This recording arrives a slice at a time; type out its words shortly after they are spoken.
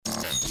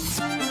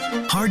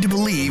hard to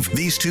believe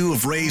these two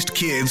have raised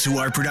kids who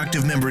are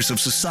productive members of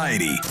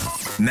society.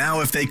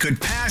 Now if they could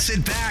pass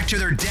it back to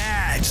their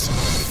dads.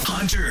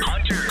 Hunter,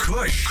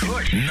 Kush,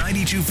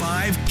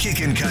 92.5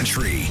 Kickin'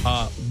 Country.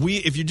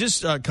 If you're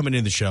just coming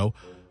into the show,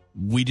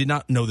 we did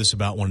not know this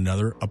about one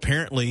another.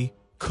 Apparently,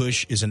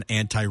 Kush is an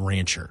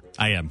anti-rancher.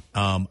 I am.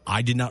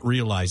 I did not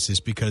realize this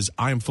because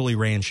I am fully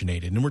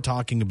ranchinated. And we're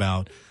talking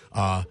about,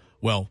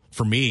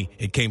 for me,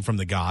 it came from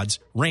the gods,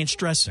 ranch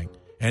dressing.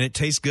 And it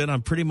tastes good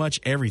on pretty much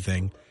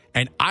everything.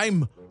 And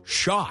I'm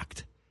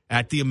shocked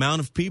at the amount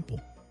of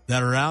people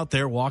that are out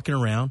there walking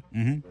around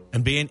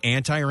and being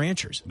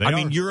anti-ranchers.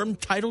 Mean, you're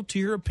entitled to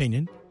your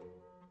opinion.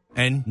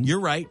 And you're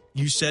right.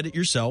 You said it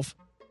yourself.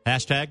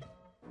 Hashtag,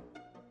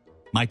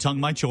 my tongue,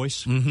 my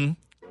choice. Mm-hmm.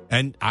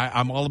 And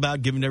I'm all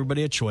about giving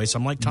everybody a choice.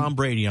 I'm like Tom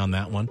Brady on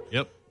that one.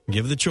 Yep.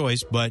 Give the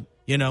choice, but,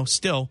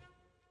 still,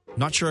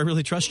 not sure I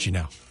really trust you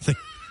now.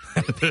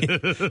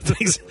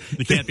 Things,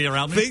 you can't be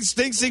around me? It's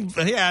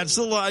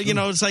still,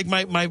 it's like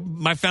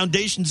my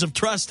foundations of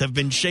trust have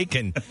been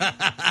shaken.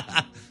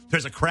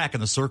 There's a crack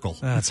in the circle.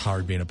 That's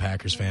hard being a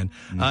Packers fan.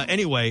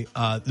 Anyway,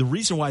 the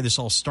reason why this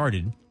all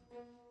started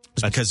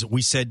is because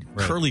we said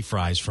curly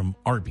fries from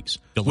Arby's,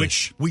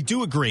 which we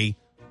do agree.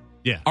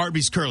 Yeah.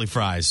 Arby's curly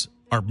fries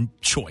are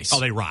choice. Oh,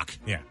 they rock.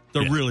 Yeah.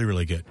 They're really,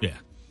 really good. Yeah.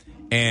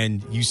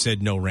 And you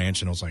said no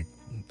ranch, and I was like,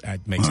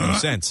 that makes no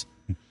sense.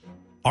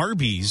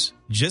 Arby's,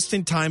 just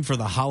in time for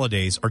the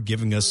holidays, are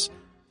giving us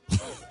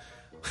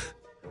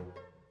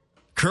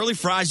curly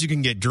fries you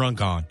can get drunk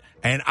on.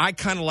 And I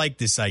kind of like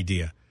this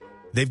idea.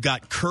 They've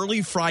got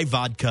curly fry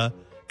vodka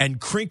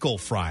and crinkle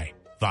fry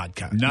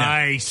vodka.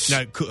 Nice.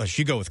 Now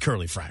you go with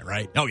curly fry,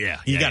 right? Oh, yeah.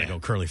 You got to go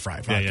curly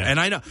fry vodka. Yeah. And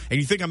I know. And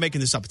you think I'm making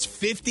this up. It's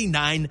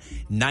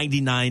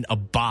 $59.99 a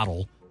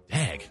bottle.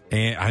 Dang.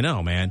 And I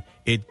know, man.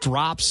 It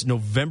drops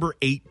November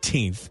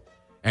 18th.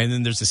 And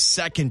then there's a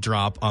second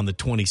drop on the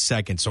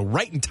 22nd. So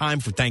right in time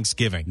for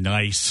Thanksgiving.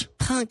 Nice.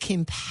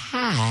 Pumpkin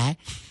pie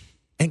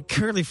and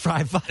curly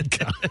fry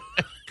vodka.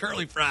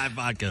 Curly fry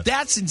vodka.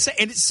 That's insane.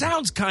 And it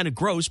sounds kind of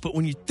gross, but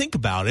when you think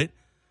about it,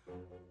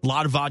 a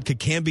lot of vodka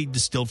can be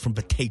distilled from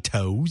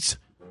potatoes.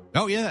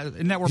 Oh, yeah.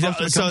 Isn't that where most of it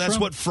comes So that's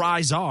from? what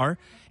fries are.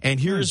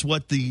 And here's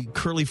what the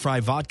curly fry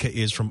vodka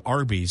is from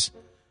Arby's.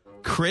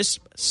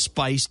 Crisp,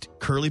 spiced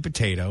curly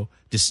potato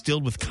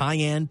distilled with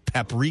cayenne,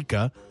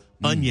 paprika,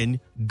 onion,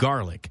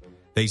 garlic.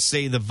 They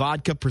say the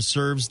vodka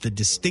preserves the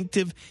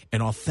distinctive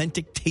and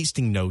authentic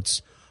tasting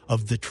notes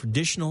of the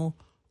traditional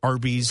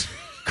Arby's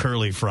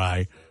curly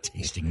fry.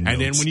 Tasting notes.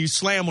 And then when you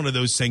slam one of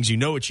those things, you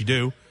know what you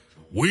do.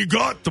 We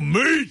got the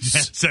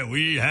meats. So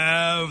we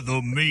have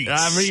the meats.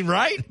 I mean,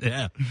 right?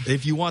 Yeah.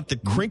 If you want the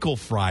crinkle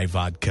fry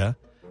vodka,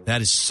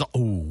 that is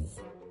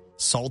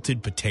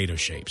salted potato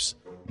shapes.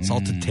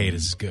 Salted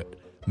potatoes is good.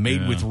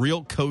 Made with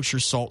real kosher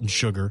salt and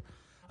sugar,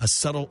 a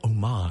subtle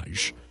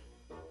homage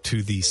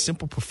to the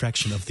simple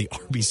perfection of the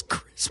Arby's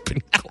crisp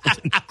and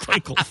golden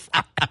crinkle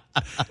fry.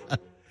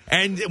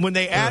 And when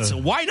they ask,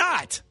 why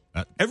not?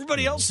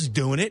 Everybody else is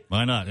doing it.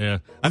 Why not? Yeah.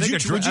 I think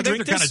they're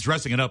kind of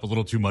dressing it up a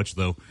little too much,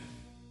 though.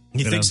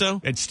 You think so?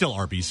 It's still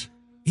Arby's.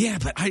 Yeah,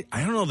 but I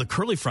don't know. The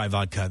curly fry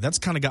vodka, that's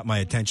kind of got my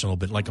attention a little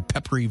bit. Like a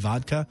peppery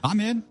vodka. I'm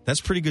in. That's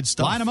pretty good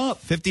stuff. Line them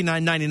up.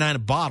 $59.99 a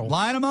bottle.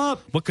 Line them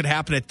up. What could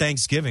happen at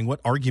Thanksgiving? What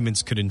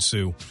arguments could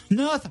ensue?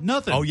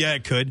 Nothing. Oh, yeah,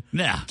 it could.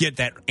 Nah. Get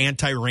that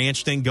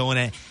anti-ranch thing going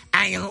at,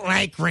 I don't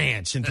like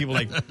ranch. And people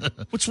are like,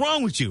 what's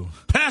wrong with you?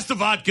 Pass the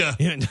vodka.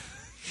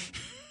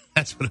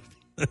 That's what